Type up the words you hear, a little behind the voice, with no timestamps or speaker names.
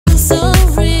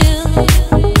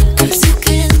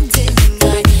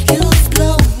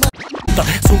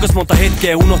Kuinkas monta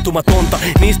hetkeä unohtumatonta,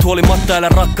 niistä huolimatta älä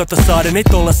rakkautta saaden, ei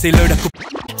tollasia löydä ku.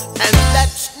 And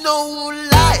that's no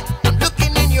lie, I'm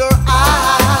looking in your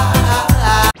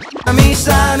eyes.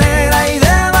 Camisa negra y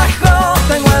debajo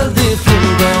tengo el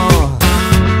difunto.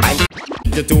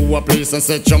 Get to a place and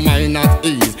set your mind at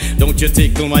ease. Don't you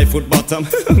tickle my foot bottom,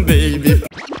 baby.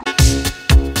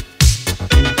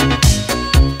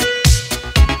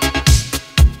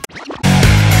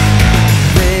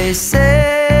 They say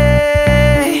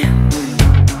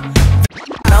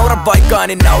naura vaikka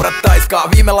niin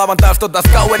naurattaiskaan. Viime lauantaista on taas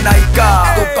kauan aikaa.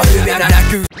 Tukka hyvin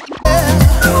näkyy.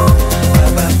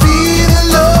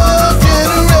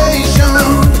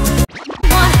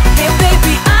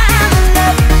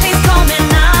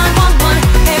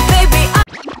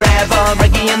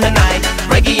 Reggae in the night,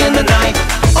 reggae in the night.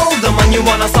 Oh, the man you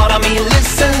wanna sort of me,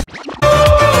 listen.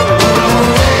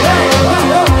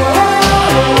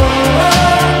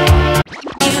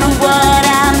 You what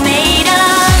I'm made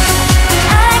of,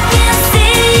 I can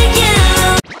see you.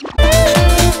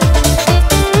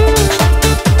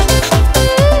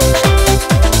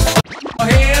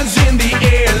 Hands in the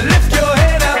air, lift your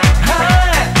head up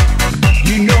high.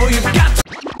 You know you've got to.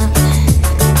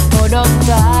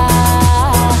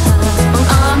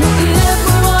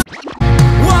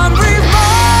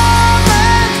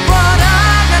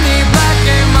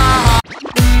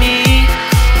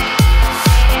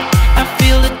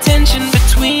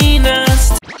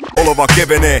 Olo vaan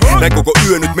kevenee, näin koko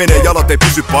yö nyt menee. Jalat ei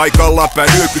pysy paikallaan, pää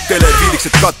nyökyttelee.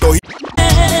 Fiilikset kattoo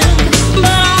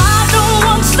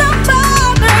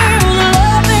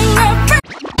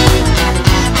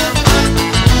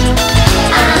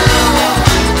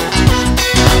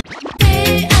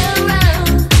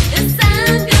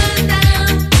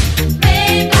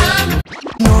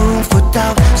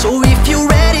So if you're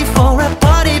ready for a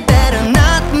party, better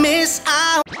not miss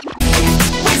out.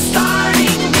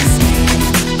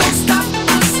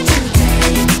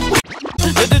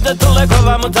 Tytöt tulee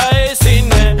kovaa, mutta ei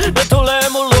sinne. Ne tulee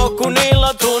mun luo, kun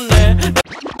niillä tunne.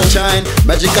 Shine,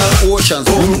 magical oceans,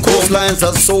 blue coastlines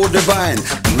are so divine.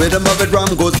 Rhythm of the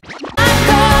drum goes.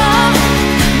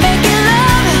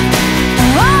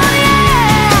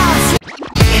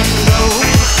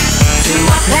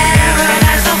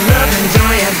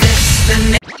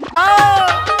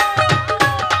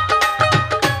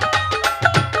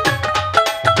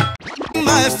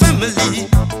 My family,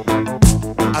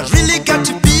 I really got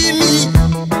to be me.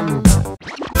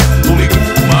 Tuli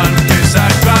kuuman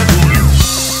kesäkadun.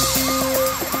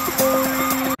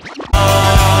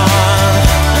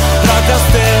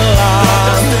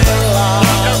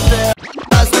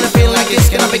 That's when I feel like it's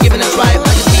gonna be given a try. I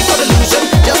just keep on illusion,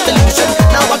 just illusion.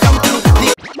 Now I come to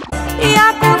the.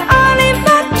 Ja kun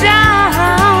olimme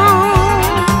down,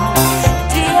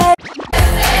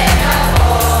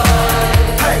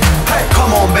 Hey,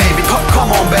 come on baby,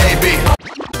 come on baby.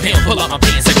 Damn, pull out my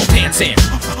pants and go pants in.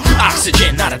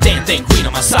 Oxygen, not a damn thing. Queen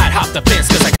on my side, hop the fence,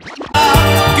 cause I.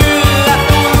 Kyllä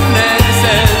tunnen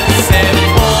se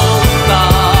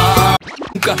polttaa.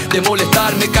 De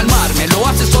molestarme, calmarme, lo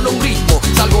hace solo un ritmo.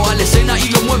 Salgo a la escena y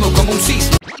lo muevo como un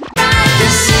cisne.